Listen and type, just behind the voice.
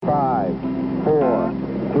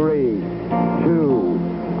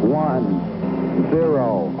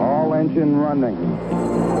Ignition running.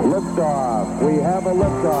 Liftoff. We have a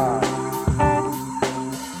liftoff.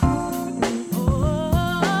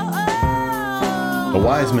 A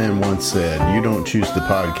wise man once said, "You don't choose the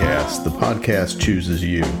podcast chooses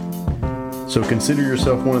you." So consider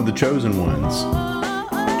yourself one of the chosen ones.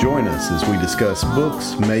 Join us as we discuss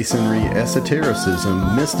books, masonry,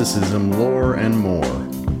 esotericism, mysticism, lore, and more.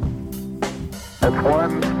 It's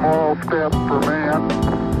one small step for man,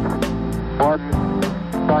 one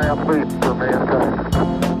giant leap for mankind.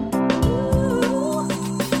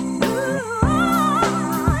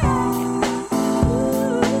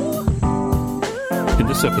 In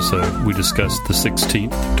this episode, we discuss the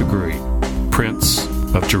 16th degree, Prince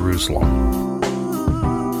of Jerusalem.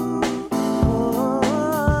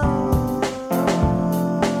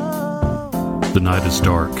 The night is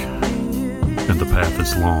dark, and the path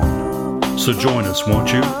is long. So join us,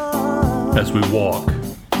 won't you, as we walk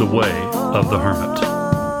the way of the hermit.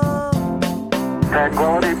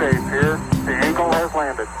 Tranquility Base here. The Eagle has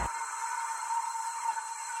landed.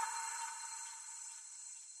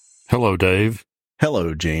 Hello, Dave.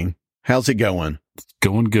 Hello, Gene. How's it going?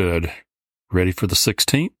 Going good. Ready for the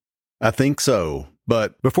 16th? I think so.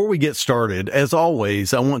 But before we get started, as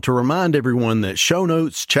always, I want to remind everyone that show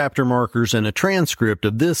notes, chapter markers, and a transcript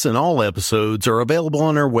of this and all episodes are available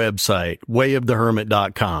on our website,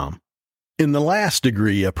 wayofthehermit.com. In the last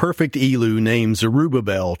degree, a perfect Elu named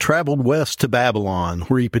Zerubbabel traveled west to Babylon,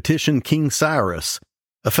 where he petitioned King Cyrus,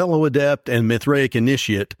 a fellow adept and Mithraic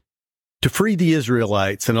initiate, to free the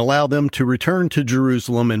Israelites and allow them to return to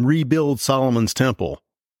Jerusalem and rebuild Solomon's temple.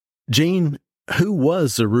 Gene, who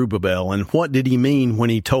was Zerubbabel, and what did he mean when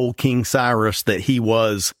he told King Cyrus that he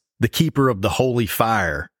was the keeper of the holy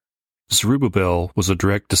fire? Zerubbabel was a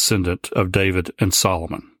direct descendant of David and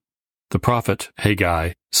Solomon. The prophet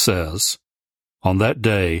Haggai says, "On that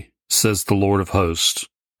day, says the Lord of hosts,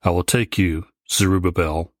 I will take you,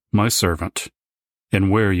 Zerubbabel, my servant, and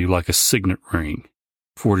wear you like a signet ring,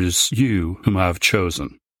 for it is you whom I have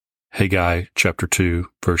chosen." Haggai chapter 2,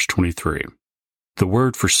 verse 23. The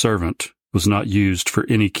word for servant was not used for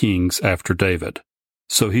any kings after David,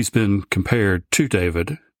 so he's been compared to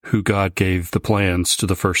David, who God gave the plans to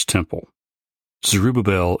the first temple.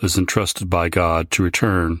 Zerubbabel is entrusted by God to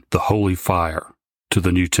return the holy fire to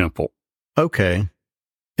the new temple. Okay.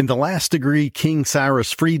 In the last degree, King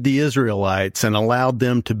Cyrus freed the Israelites and allowed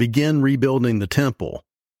them to begin rebuilding the temple.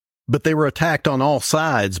 But they were attacked on all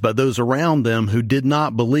sides by those around them who did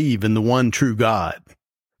not believe in the one true God.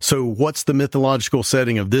 So what's the mythological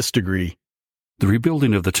setting of this degree? The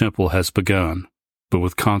rebuilding of the temple has begun, but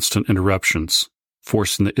with constant interruptions,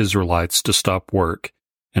 forcing the Israelites to stop work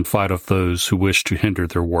and fight off those who wish to hinder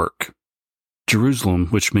their work. Jerusalem,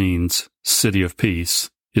 which means city of peace,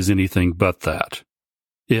 is anything but that.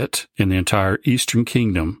 It and the entire eastern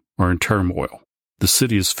kingdom are in turmoil. The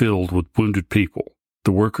city is filled with wounded people.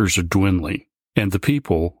 The workers are dwindling, and the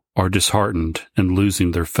people are disheartened and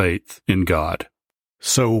losing their faith in God.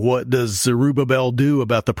 So what does Zerubbabel do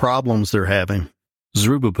about the problems they're having?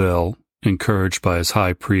 Zerubbabel, encouraged by his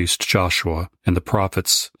high priest Joshua and the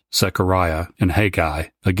prophets Zechariah and Haggai,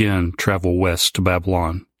 again travel west to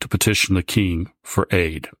Babylon to petition the king for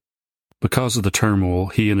aid. Because of the turmoil,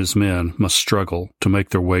 he and his men must struggle to make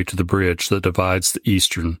their way to the bridge that divides the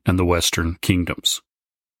eastern and the western kingdoms.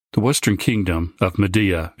 The western kingdom of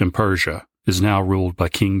Media and Persia is now ruled by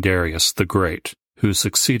King Darius the Great, who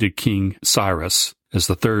succeeded King Cyrus as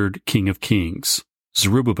the third king of kings.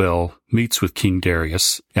 Zerubbabel meets with King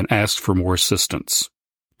Darius and asks for more assistance.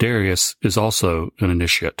 Darius is also an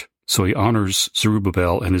initiate, so he honors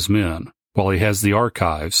Zerubbabel and his men, while he has the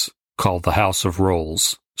archives, called the House of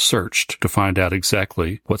Rolls, searched to find out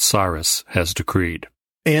exactly what Cyrus has decreed.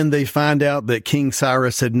 And they find out that King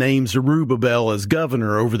Cyrus had named Zerubbabel as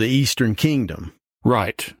governor over the eastern kingdom.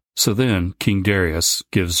 Right. So then King Darius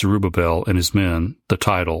gives Zerubbabel and his men the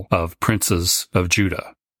title of Princes of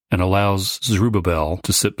Judah, and allows Zerubbabel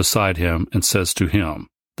to sit beside him and says to him,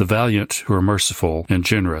 "The valiant who are merciful and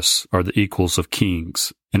generous are the equals of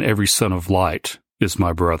kings, and every son of light is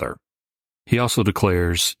my brother." He also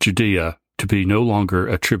declares Judea to be no longer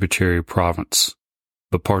a tributary province,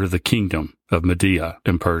 but part of the kingdom of Media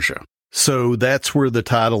and Persia. So that's where the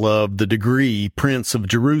title of the degree Prince of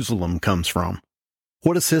Jerusalem comes from.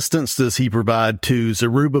 What assistance does he provide to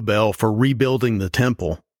Zerubbabel for rebuilding the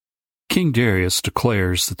temple? King Darius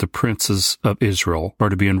declares that the princes of Israel are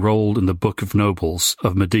to be enrolled in the book of nobles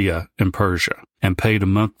of Media and Persia and paid a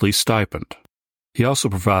monthly stipend. He also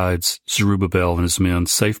provides Zerubbabel and his men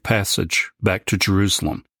safe passage back to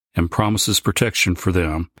Jerusalem and promises protection for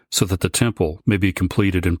them so that the temple may be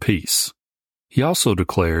completed in peace. He also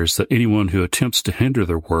declares that anyone who attempts to hinder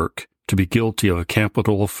their work to be guilty of a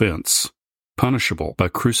capital offense, punishable by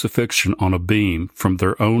crucifixion on a beam from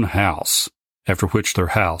their own house, after which their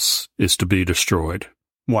house is to be destroyed.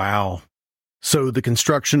 Wow. So the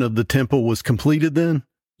construction of the temple was completed then?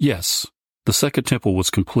 Yes, the second temple was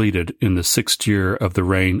completed in the 6th year of the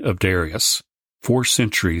reign of Darius, 4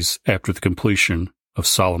 centuries after the completion of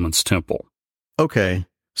Solomon's temple. Okay,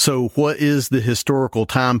 so what is the historical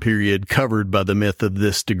time period covered by the myth of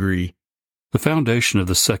this degree? The foundation of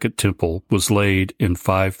the second temple was laid in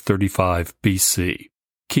 535 BC.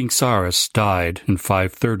 King Cyrus died in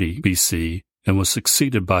 530 BC and was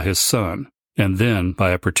succeeded by his son, and then by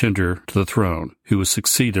a pretender to the throne, who was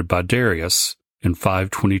succeeded by Darius in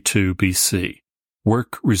 522 BC.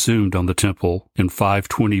 Work resumed on the temple in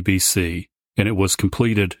 520 BC, and it was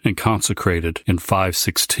completed and consecrated in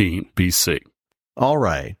 516 BC. All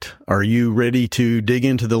right. Are you ready to dig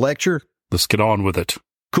into the lecture? Let's get on with it.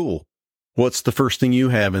 Cool. What's the first thing you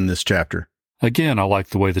have in this chapter? Again, I like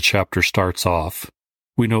the way the chapter starts off.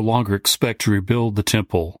 We no longer expect to rebuild the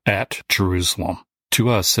temple at Jerusalem. To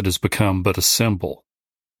us, it has become but a symbol.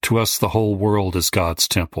 To us, the whole world is God's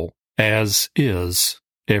temple, as is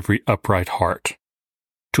every upright heart.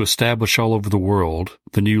 To establish all over the world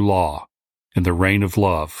the new law and the reign of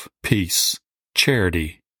love, peace,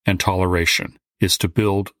 charity, and toleration is to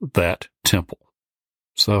build that temple.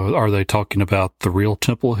 So are they talking about the real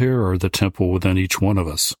temple here or the temple within each one of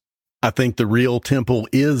us? I think the real temple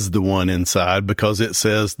is the one inside because it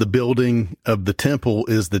says the building of the temple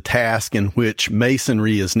is the task in which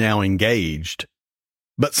masonry is now engaged.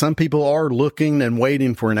 But some people are looking and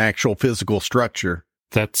waiting for an actual physical structure.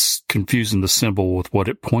 That's confusing the symbol with what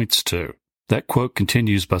it points to. That quote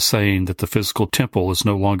continues by saying that the physical temple is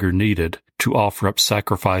no longer needed to offer up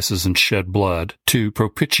sacrifices and shed blood to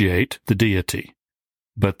propitiate the deity,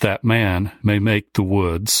 but that man may make the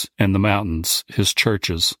woods and the mountains his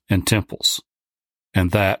churches and temples,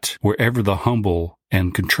 and that wherever the humble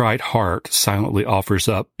and contrite heart silently offers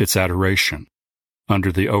up its adoration,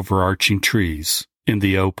 under the overarching trees, in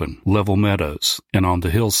the open, level meadows, and on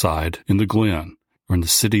the hillside, in the glen, or in the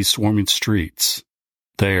city's swarming streets,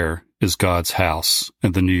 there is God's house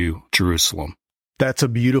and the new Jerusalem. That's a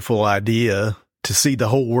beautiful idea, to see the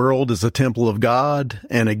whole world as a temple of God.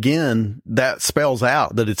 And again, that spells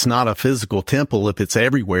out that it's not a physical temple if it's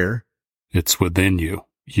everywhere. It's within you.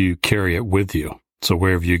 You carry it with you. So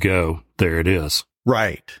wherever you go, there it is.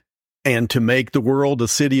 Right. And to make the world a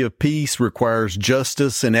city of peace requires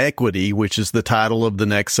justice and equity, which is the title of the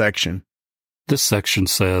next section. This section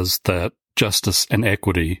says that justice and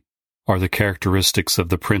equity are the characteristics of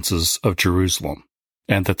the princes of Jerusalem,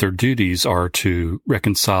 and that their duties are to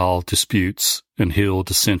reconcile disputes and heal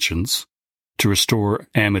dissensions, to restore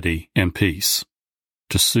amity and peace,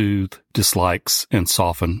 to soothe dislikes and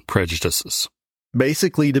soften prejudices.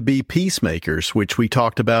 Basically to be peacemakers, which we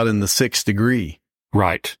talked about in the 6th degree.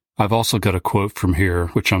 Right. I've also got a quote from here,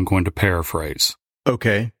 which I'm going to paraphrase.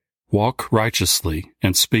 Okay. Walk righteously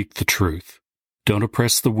and speak the truth. Don't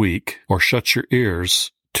oppress the weak or shut your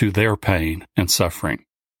ears to their pain and suffering.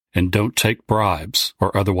 And don't take bribes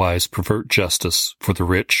or otherwise pervert justice for the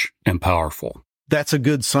rich and powerful. That's a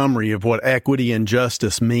good summary of what equity and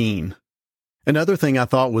justice mean. Another thing I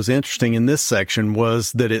thought was interesting in this section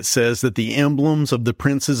was that it says that the emblems of the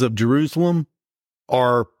princes of Jerusalem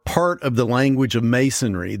are part of the language of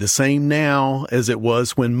masonry, the same now as it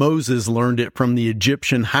was when Moses learned it from the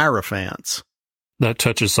Egyptian hierophants. That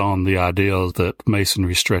touches on the idea that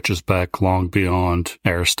masonry stretches back long beyond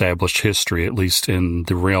our established history, at least in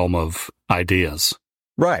the realm of ideas.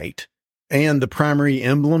 Right. And the primary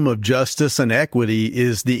emblem of justice and equity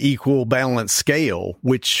is the equal balance scale,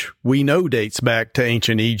 which we know dates back to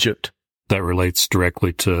ancient Egypt. That relates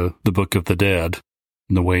directly to the Book of the Dead,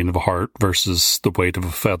 the weight of a heart versus the weight of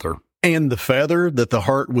a feather. And the feather that the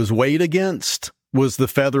heart was weighed against was the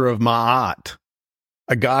feather of Ma'at,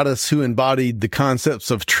 a goddess who embodied the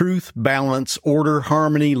concepts of truth, balance, order,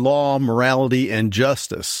 harmony, law, morality, and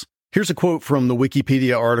justice. Here's a quote from the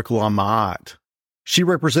Wikipedia article on Ma'at. She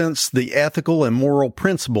represents the ethical and moral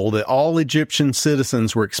principle that all Egyptian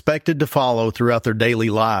citizens were expected to follow throughout their daily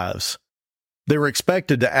lives. They were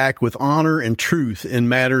expected to act with honor and truth in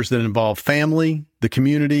matters that involve family, the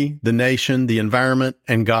community, the nation, the environment,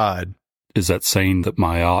 and God. Is that saying that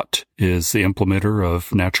Ma'at is the implementer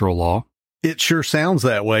of natural law? It sure sounds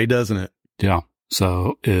that way, doesn't it? Yeah.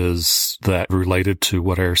 So is that related to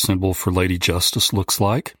what our symbol for Lady Justice looks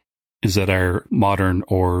like? Is that our modern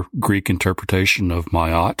or Greek interpretation of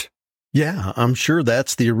Ma'at? Yeah, I'm sure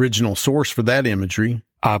that's the original source for that imagery.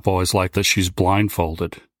 I've always liked that she's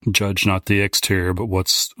blindfolded. Judge not the exterior, but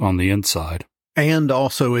what's on the inside. And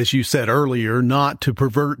also, as you said earlier, not to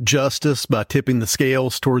pervert justice by tipping the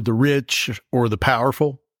scales toward the rich or the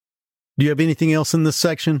powerful. Do you have anything else in this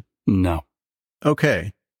section? No.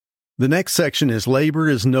 Okay. The next section is labor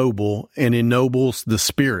is noble and ennobles the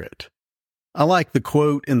spirit. I like the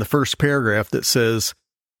quote in the first paragraph that says,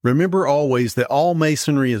 "Remember always that all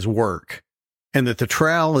masonry is work, and that the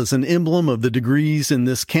trowel is an emblem of the degrees in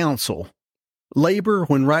this council. Labor,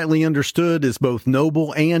 when rightly understood, is both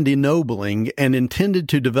noble and ennobling, and intended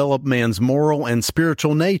to develop man's moral and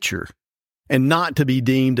spiritual nature, and not to be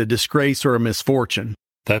deemed a disgrace or a misfortune."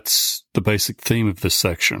 That's the basic theme of this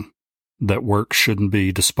section, that work shouldn't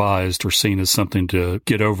be despised or seen as something to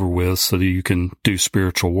get over with so that you can do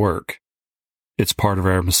spiritual work. It's part of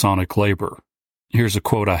our Masonic labor. Here's a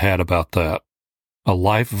quote I had about that. "A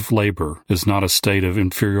life of labor is not a state of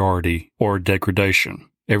inferiority or degradation.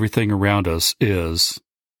 Everything around us is,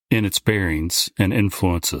 in its bearings and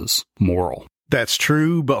influences, moral." That's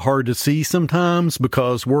true, but hard to see sometimes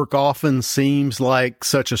because work often seems like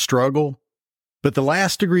such a struggle. But the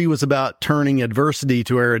last degree was about turning adversity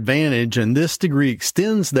to our advantage, and this degree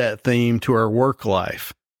extends that theme to our work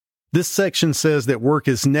life. This section says that work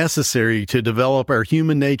is necessary to develop our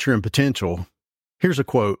human nature and potential. Here's a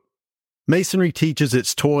quote. "Masonry teaches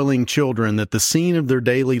its toiling children that the scene of their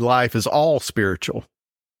daily life is all spiritual,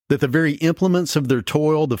 that the very implements of their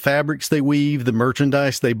toil, the fabrics they weave, the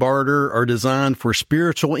merchandise they barter, are designed for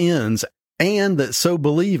spiritual ends, and that so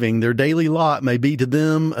believing their daily lot may be to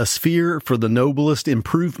them a sphere for the noblest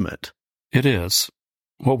improvement." It is.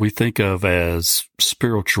 What we think of as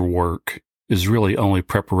spiritual work is really only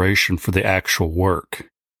preparation for the actual work.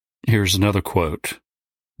 Here's another quote.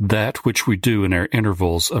 "That which we do in our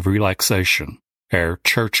intervals of relaxation, our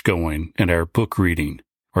church-going and our book reading,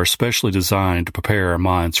 are specially designed to prepare our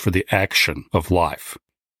minds for the action of life.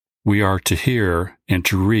 We are to hear and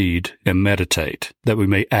to read and meditate, that we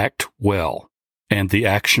may act well, and the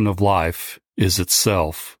action of life is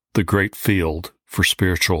itself the great field for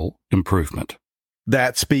spiritual improvement."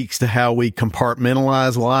 That speaks to how we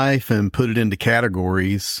compartmentalize life and put it into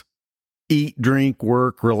categories. Eat, drink,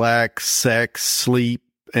 work, relax, sex, sleep,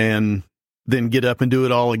 and then get up and do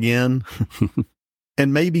it all again.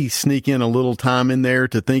 And maybe sneak in a little time in there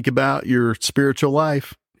to think about your spiritual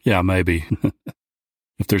life. Yeah, maybe.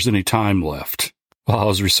 If there's any time left. While I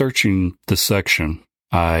was researching this section,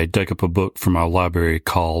 I dug up a book from our library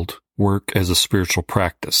called Work as a Spiritual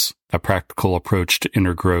Practice, a practical approach to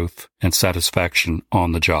inner growth and satisfaction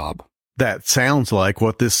on the job. That sounds like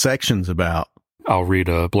what this section's about. I'll read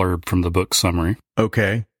a blurb from the book summary.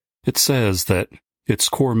 Okay. It says that its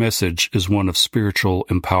core message is one of spiritual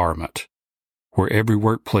empowerment, where every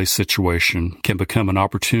workplace situation can become an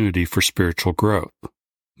opportunity for spiritual growth.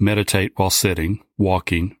 Meditate while sitting,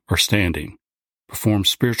 walking, or standing. Perform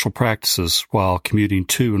spiritual practices while commuting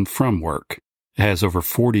to and from work. It has over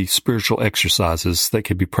 40 spiritual exercises that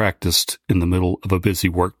can be practiced in the middle of a busy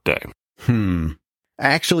workday.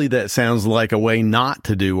 Actually, that sounds like a way not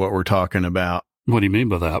to do what we're talking about. What do you mean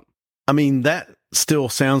by that? I mean, that still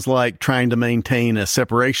sounds like trying to maintain a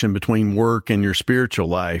separation between work and your spiritual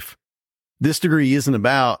life. This degree isn't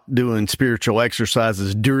about doing spiritual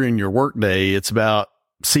exercises during your workday. It's about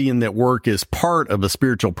seeing that work is part of a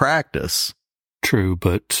spiritual practice. True,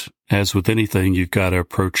 but as with anything, you've got to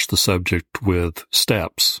approach the subject with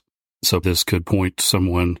steps. So this could point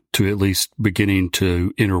someone to at least beginning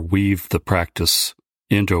to interweave the practice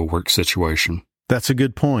into a work situation. That's a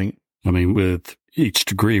good point. I mean, with each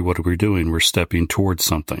degree, what are we doing? We're stepping towards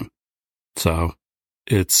something. So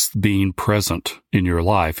it's being present in your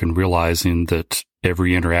life and realizing that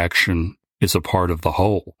every interaction is a part of the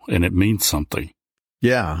whole and it means something.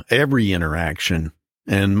 Yeah, every interaction.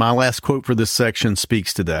 And my last quote for this section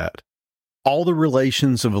speaks to that. All the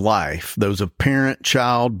relations of life, those of parent,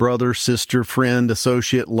 child, brother, sister, friend,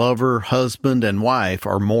 associate, lover, husband, and wife,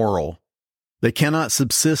 are moral. They cannot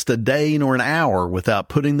subsist a day nor an hour without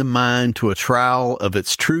putting the mind to a trial of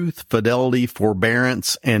its truth, fidelity,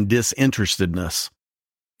 forbearance, and disinterestedness.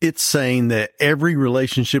 It's saying that every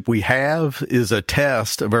relationship we have is a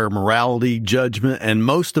test of our morality, judgment, and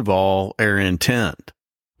most of all, our intent.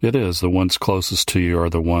 It is. The ones closest to you are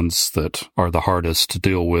the ones that are the hardest to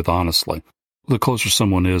deal with, honestly. The closer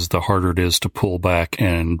someone is, the harder it is to pull back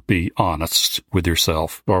and be honest with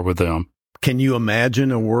yourself or with them. Can you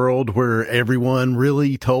imagine a world where everyone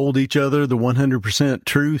really told each other the 100%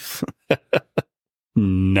 truth?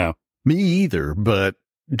 No. Me either, but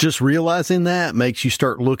just realizing that makes you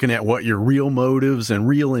start looking at what your real motives and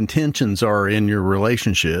real intentions are in your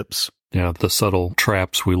relationships. Yeah, the subtle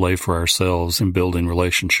traps we lay for ourselves in building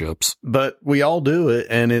relationships. But we all do it,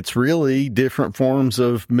 and it's really different forms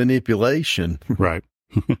of manipulation. Right.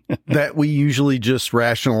 That we usually just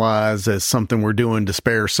rationalize as something we're doing to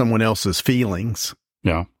spare someone else's feelings.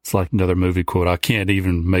 Yeah, it's like another movie quote. I can't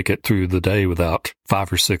even make it through the day without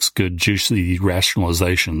 5 or 6 good, juicy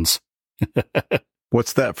rationalizations.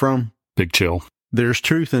 What's that from? Big Chill. There's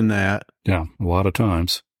truth in that. Yeah, a lot of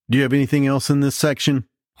times. Do you have anything else in this section?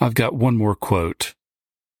 I've got one more quote.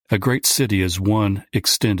 A great city is one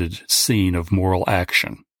extended scene of moral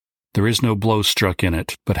action. There is no blow struck in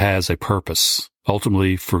it, but has a purpose,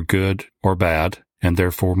 ultimately for good or bad, and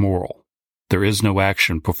therefore moral. There is no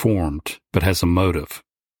action performed, but has a motive,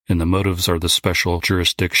 and the motives are the special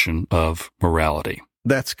jurisdiction of morality.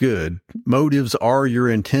 That's good. Motives are your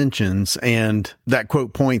intentions, and that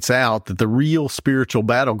quote points out that the real spiritual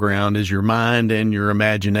battleground is your mind and your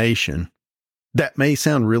imagination. That may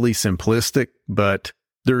sound really simplistic, but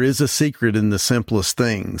there is a secret in the simplest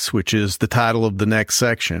things, which is the title of the next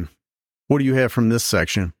section. What do you have from this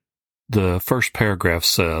section? The first paragraph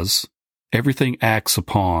says, everything acts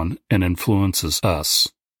upon and influences us.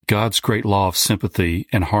 God's great law of sympathy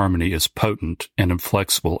and harmony is potent and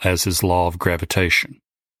inflexible as his law of gravitation.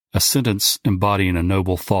 A sentence embodying a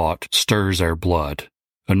noble thought stirs our blood.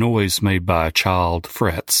 A noise made by a child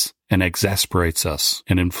frets and exasperates us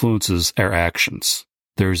and influences our actions.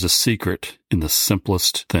 There is a secret in the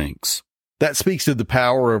simplest things. That speaks to the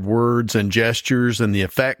power of words and gestures and the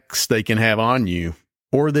effects they can have on you,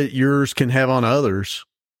 or that yours can have on others.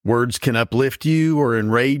 Words can uplift you or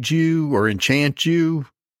enrage you or enchant you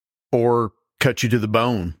or cut you to the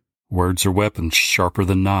bone. Words are weapons sharper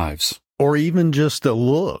than knives. Or even just a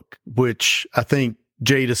look, which I think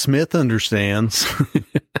Jada Smith understands.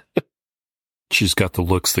 She's got the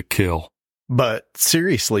looks that kill. But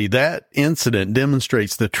seriously, that incident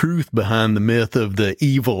demonstrates the truth behind the myth of the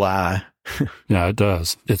evil eye. Yeah, it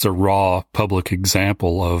does. It's a raw public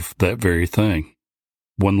example of that very thing.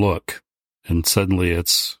 One look, and suddenly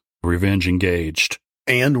it's revenge engaged.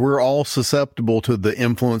 And we're all susceptible to the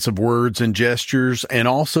influence of words and gestures and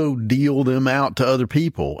also deal them out to other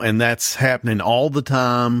people. And that's happening all the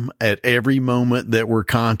time at every moment that we're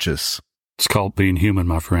conscious. It's called being human,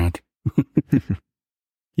 my friend.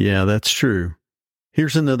 Yeah, that's true.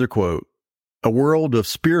 Here's another quote. A world of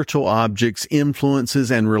spiritual objects,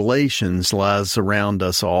 influences, and relations lies around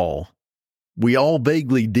us all. We all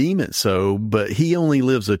vaguely deem it so, but he only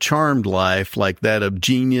lives a charmed life like that of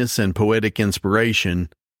genius and poetic inspiration,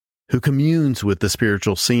 who communes with the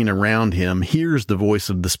spiritual scene around him, hears the voice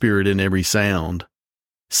of the Spirit in every sound,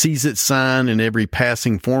 sees its sign in every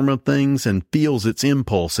passing form of things, and feels its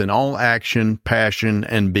impulse in all action, passion,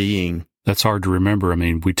 and being. That's hard to remember. I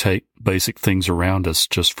mean, we take basic things around us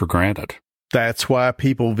just for granted. That's why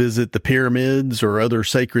people visit the pyramids or other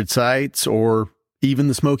sacred sites or even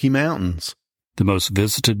the Smoky Mountains. The most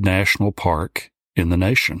visited national park in the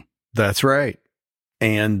nation. That's right.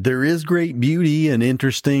 And there is great beauty and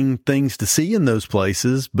interesting things to see in those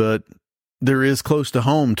places, but there is close to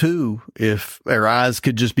home too, if our eyes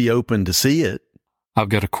could just be open to see it. I've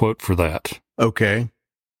got a quote for that. Okay.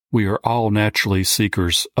 We are all naturally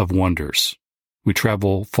seekers of wonders. We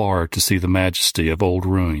travel far to see the majesty of old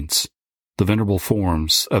ruins, the venerable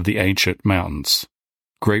forms of the ancient mountains,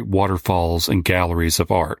 great waterfalls and galleries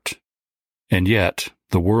of art. And yet,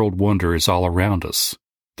 the world wonder is all around us,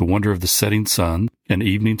 the wonder of the setting sun and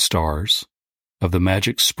evening stars, of the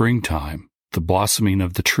magic springtime, the blossoming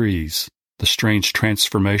of the trees, the strange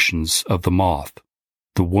transformations of the moth,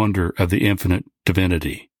 the wonder of the infinite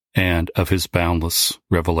divinity, and of his boundless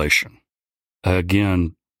revelation.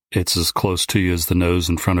 Again, it's as close to you as the nose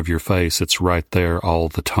in front of your face. It's right there all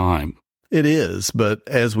the time. It is, but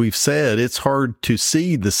as we've said, it's hard to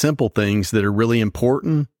see the simple things that are really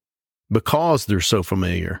important because they're so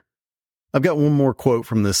familiar. I've got one more quote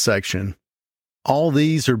from this section. All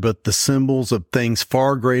these are but the symbols of things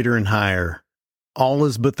far greater and higher. All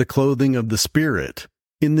is but the clothing of the Spirit.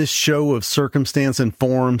 In this show of circumstance and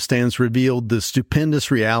form stands revealed the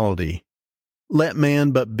stupendous reality. Let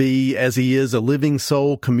man but be as he is, a living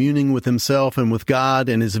soul communing with himself and with God,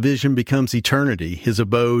 and his vision becomes eternity, his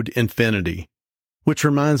abode infinity. Which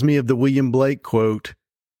reminds me of the William Blake quote,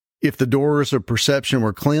 "If the doors of perception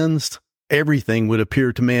were cleansed, everything would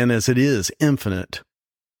appear to man as it is, infinite.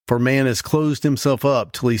 For man has closed himself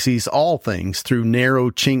up till he sees all things through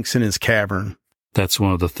narrow chinks in his cavern." That's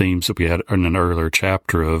one of the themes that we had in an earlier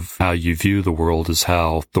chapter of how you view the world is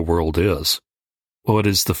how the world is. What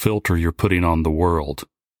is the filter you're putting on the world?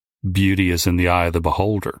 Beauty is in the eye of the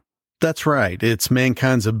beholder. That's right. It's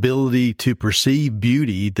mankind's ability to perceive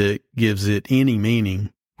beauty that gives it any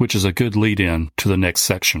meaning. which is a good lead-in to the next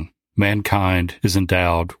section. Mankind is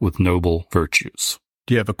endowed with noble virtues.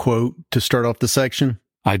 Do you have a quote to start off the section?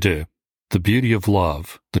 I do. The beauty of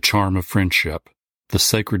love, the charm of friendship, the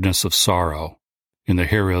sacredness of sorrow, and the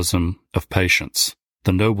heroism of patience,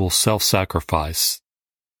 the noble self-sacrifice,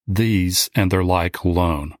 these and their like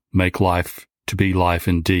alone make life to be life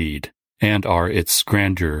indeed, and are its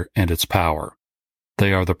grandeur and its power.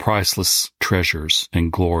 They are the priceless treasures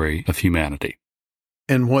and glory of humanity.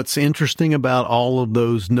 And what's interesting about all of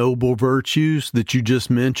those noble virtues that you just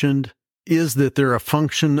mentioned is that they're a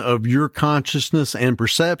function of your consciousness and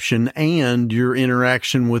perception and your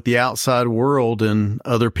interaction with the outside world and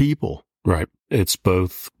other people. Right. It's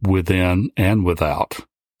both within and without.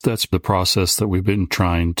 That's the process that we've been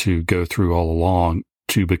trying to go through all along,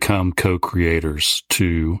 to become co-creators,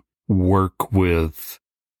 to work with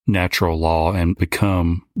natural law and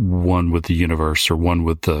become one with the universe, or one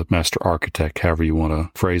with the master architect, however you want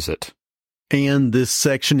to phrase it. And this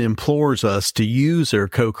section implores us to use our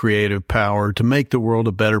co-creative power to make the world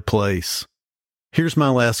a better place. Here's my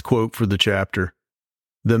last quote for the chapter.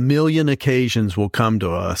 The million occasions will come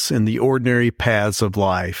to us in the ordinary paths of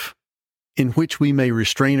life, in which we may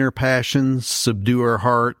restrain our passions, subdue our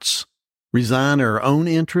hearts, resign our own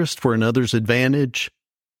interest for another's advantage,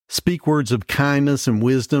 speak words of kindness and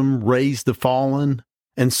wisdom, raise the fallen,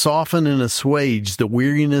 and soften and assuage the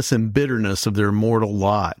weariness and bitterness of their mortal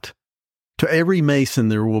lot. To every Mason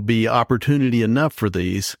there will be opportunity enough for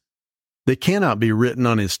these. They cannot be written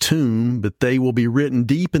on his tomb, but they will be written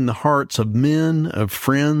deep in the hearts of men, of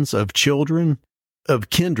friends, of children, of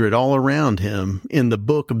kindred all around him, in the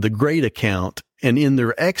book of the great account, and in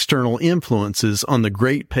their external influences on the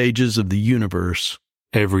great pages of the universe.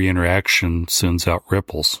 Every interaction sends out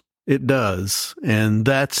ripples. It does, and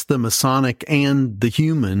that's the Masonic and the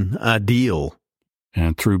human ideal.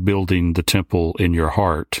 And through building the temple in your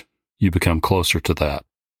heart, you become closer to that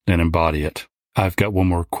and embody it. I've got one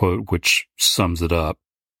more quote which sums it up.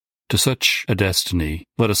 To such a destiny,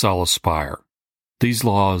 let us all aspire. These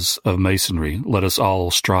laws of Masonry let us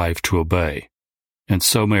all strive to obey, and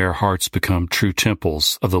so may our hearts become true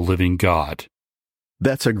temples of the living God.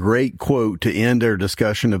 That's a great quote to end our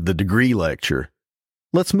discussion of the degree lecture.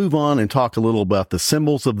 Let's move on and talk a little about the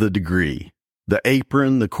symbols of the degree, the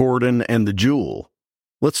apron, the cordon, and the jewel.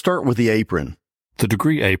 Let's start with the apron. The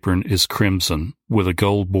degree apron is crimson, with a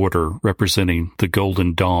gold border representing the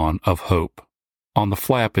golden dawn of hope. On the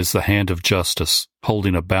flap is the hand of justice,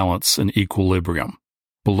 holding a balance and equilibrium.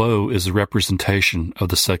 Below is a representation of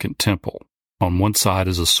the second temple. On one side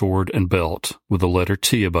is a sword and belt, with the letter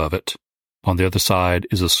T above it. On the other side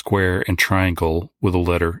is a square and triangle, with the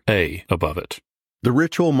letter A above it. The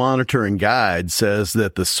Ritual Monitor and Guide says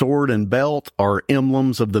that the sword and belt are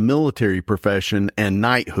emblems of the military profession and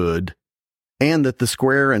knighthood, and that the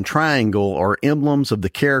square and triangle are emblems of the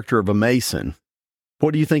character of a Mason.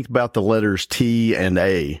 What do you think about the letters T and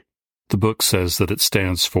A? The book says that it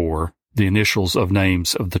stands for the initials of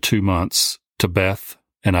names of the 2 months, Tebeth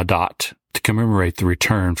and Adat, to commemorate the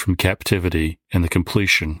return from captivity and the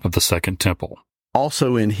completion of the Second Temple.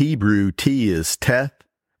 Also in Hebrew, T is Teth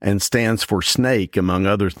and stands for snake, among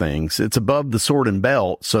other things. It's above the sword and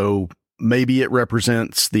belt, so maybe it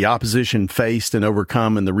represents the opposition faced and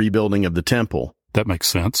overcome in the rebuilding of the temple. That makes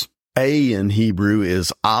sense. A in Hebrew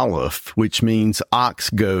is Aleph, which means ox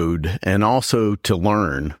goad, and also to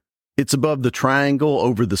learn. It's above the triangle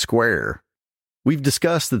over the square. We've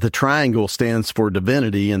discussed that the triangle stands for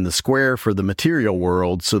divinity and the square for the material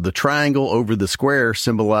world, so the triangle over the square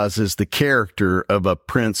symbolizes the character of a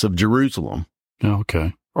prince of Jerusalem.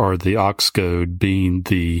 Okay. Or the ox goad being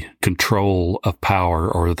the control of power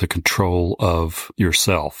or the control of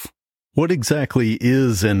yourself. What exactly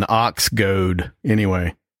is an ox goad,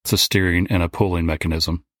 anyway? It's a steering and a pulling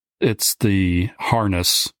mechanism. It's the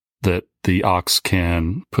harness that the ox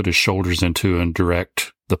can put his shoulders into and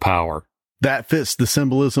direct the power. That fits the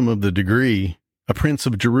symbolism of the degree. A prince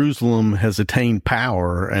of Jerusalem has attained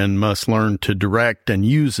power and must learn to direct and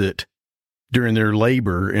use it during their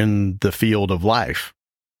labor in the field of life.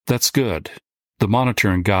 That's good. The Monitor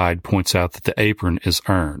and Guide points out that the apron is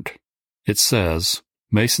earned. It says,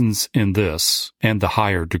 Masons in this and the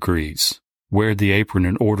higher degrees wear the apron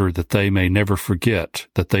in order that they may never forget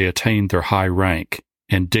that they attained their high rank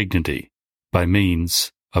and dignity by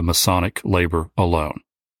means of Masonic labor alone.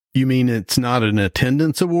 You mean it's not an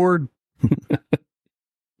attendance award?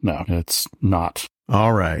 No, it's not.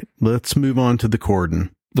 All right, let's move on to the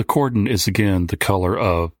cordon. The cordon is again the color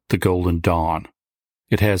of the golden dawn.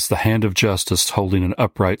 It has the hand of justice holding an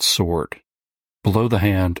upright sword. Below the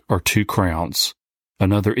hand are 2 crowns,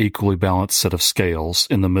 another equally balanced set of scales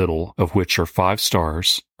in the middle of which are 5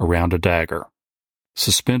 stars around a dagger.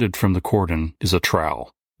 Suspended from the cordon is a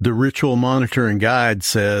trowel. The Ritual Monitor and Guide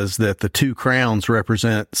says that the 2 crowns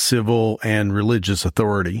represent civil and religious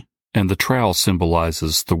authority. And the trowel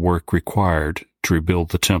symbolizes the work required to rebuild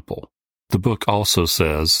the temple. The book also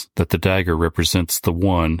says that the dagger represents the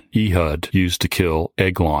one Ehud used to kill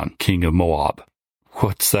Eglon, king of Moab.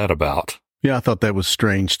 What's that about? Yeah, I thought that was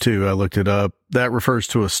strange too. I looked it up. That refers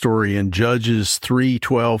to a story in Judges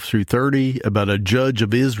 3:12 through 30 about a judge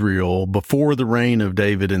of Israel before the reign of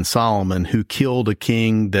David and Solomon who killed a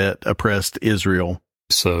king that oppressed Israel.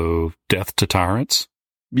 So, death to tyrants?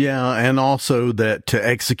 Yeah, and also that to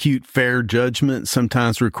execute fair judgment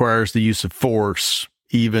sometimes requires the use of force,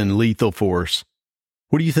 even lethal force.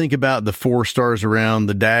 What do you think about the 4 stars around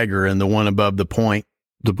the dagger and the one above the point?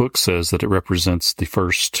 The book says that it represents the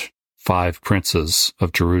first 5 princes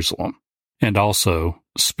of Jerusalem, and also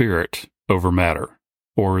spirit over matter,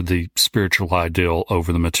 or the spiritual ideal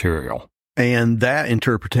over the material. And that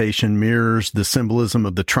interpretation mirrors the symbolism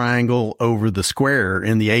of the triangle over the square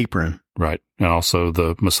in the apron. Right, and also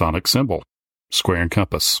the Masonic symbol, square and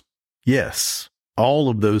compass. Yes, all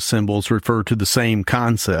of those symbols refer to the same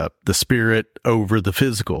concept, the spirit over the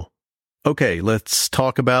physical. Okay, let's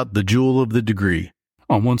talk about the jewel of the degree.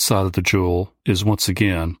 On one side of the jewel is once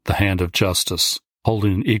again the hand of justice,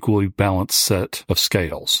 holding an equally balanced set of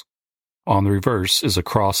scales. On the reverse is a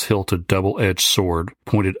cross-hilted double-edged sword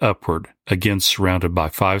pointed upward, again surrounded by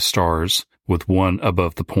 5 stars with one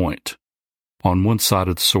above the point. On one side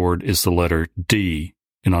of the sword is the letter D,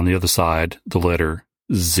 and on the other side, the letter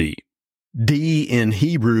Z. D in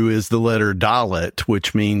Hebrew is the letter Dalet,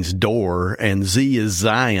 which means door, and Z is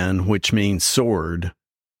Zion, which means sword.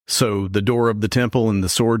 So the door of the temple and the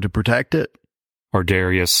sword to protect it? Are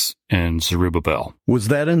Darius and Zerubbabel. Was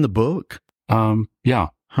that in the book? Yeah.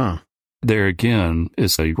 Huh. There again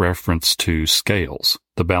is a reference to scales,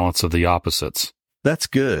 the balance of the opposites. That's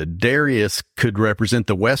good. Darius could represent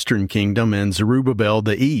the Western Kingdom and Zerubbabel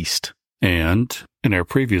the East. And in our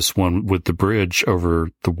previous one with the bridge over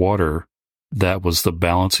the water, that was the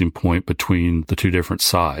balancing point between the 2 different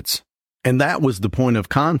sides. And that was the point of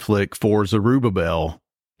conflict for Zerubbabel.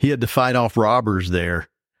 He had to fight off robbers there,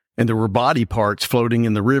 and there were body parts floating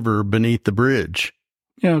in the river beneath the bridge.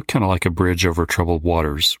 Yeah, kind of like a bridge over troubled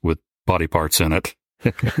waters with body parts in it.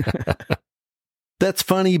 That's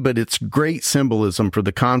funny, but it's great symbolism for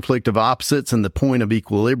the conflict of opposites and the point of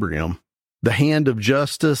equilibrium. The hand of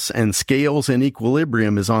justice and scales in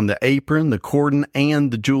equilibrium is on the apron, the cordon, and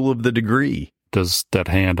the jewel of the degree. Does that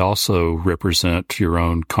hand also represent your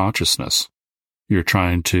own consciousness? You're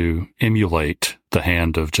trying to emulate the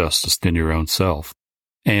hand of justice in your own self.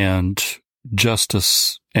 And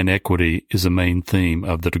justice and equity is a main theme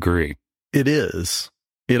of the degree. It is.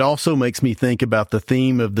 It also makes me think about the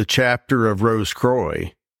theme of the chapter of Rose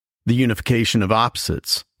Croix, the unification of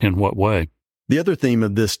opposites. In what way? The other theme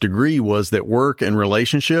of this degree was that work and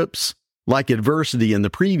relationships, like adversity in the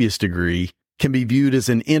previous degree, can be viewed as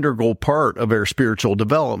an integral part of our spiritual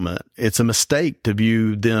development. It's a mistake to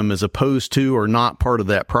view them as opposed to or not part of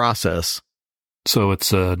that process. So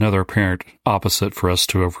it's another apparent opposite for us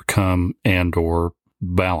to overcome and or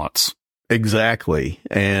balance. Exactly.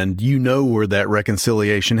 And you know where that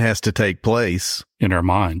reconciliation has to take place. In our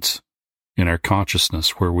minds, in our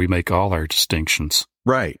consciousness, where we make all our distinctions.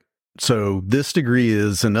 Right. So this degree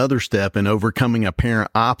is another step in overcoming apparent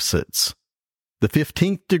opposites. The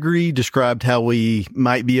 15th degree described how we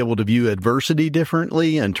might be able to view adversity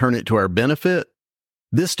differently and turn it to our benefit.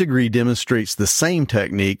 This degree demonstrates the same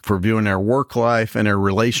technique for viewing our work life and our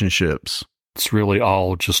relationships. It's really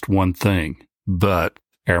all just one thing, but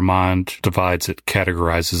our mind divides it,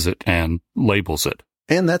 categorizes it, and labels it.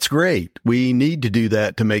 And that's great. We need to do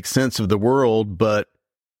that to make sense of the world, but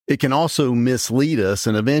it can also mislead us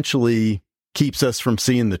and eventually keeps us from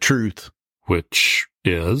seeing the truth. Which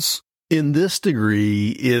is? In this degree,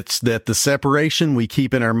 it's that the separation we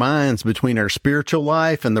keep in our minds between our spiritual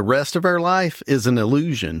life and the rest of our life is an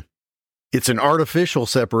illusion. It's an artificial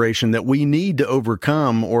separation that we need to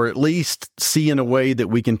overcome, or at least see in a way that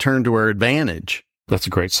we can turn to our advantage. That's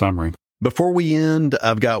a great summary. Before we end,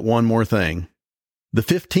 I've got one more thing. The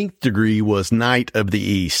 15th degree was Knight of the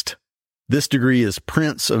East. This degree is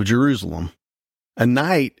Prince of Jerusalem. A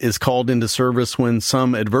knight is called into service when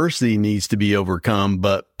some adversity needs to be overcome,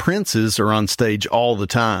 but princes are on stage all the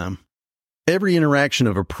time. Every interaction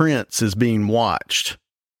of a prince is being watched,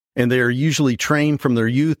 and they are usually trained from their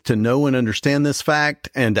youth to know and understand this fact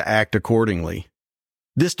and to act accordingly.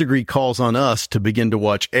 This degree calls on us to begin to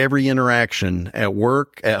watch every interaction at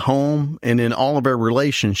work, at home, and in all of our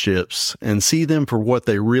relationships and see them for what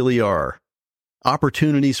they really are.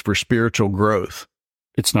 Opportunities for spiritual growth.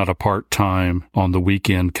 It's not a part-time, on the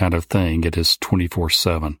weekend kind of thing. It is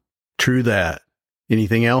 24/7. True that.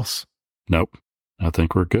 Anything else? Nope. I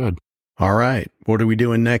think we're good. All right. What are we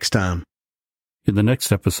doing next time? In the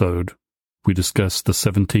next episode, we discuss the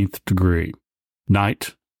 17th degree,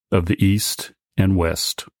 Night of the East and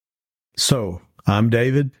West. So, I'm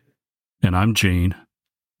David. And I'm Gene.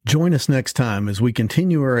 Join us next time as we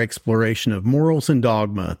continue our exploration of Morals and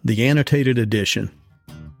Dogma, the annotated edition.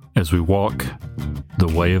 As we walk the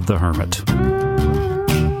way of the hermit.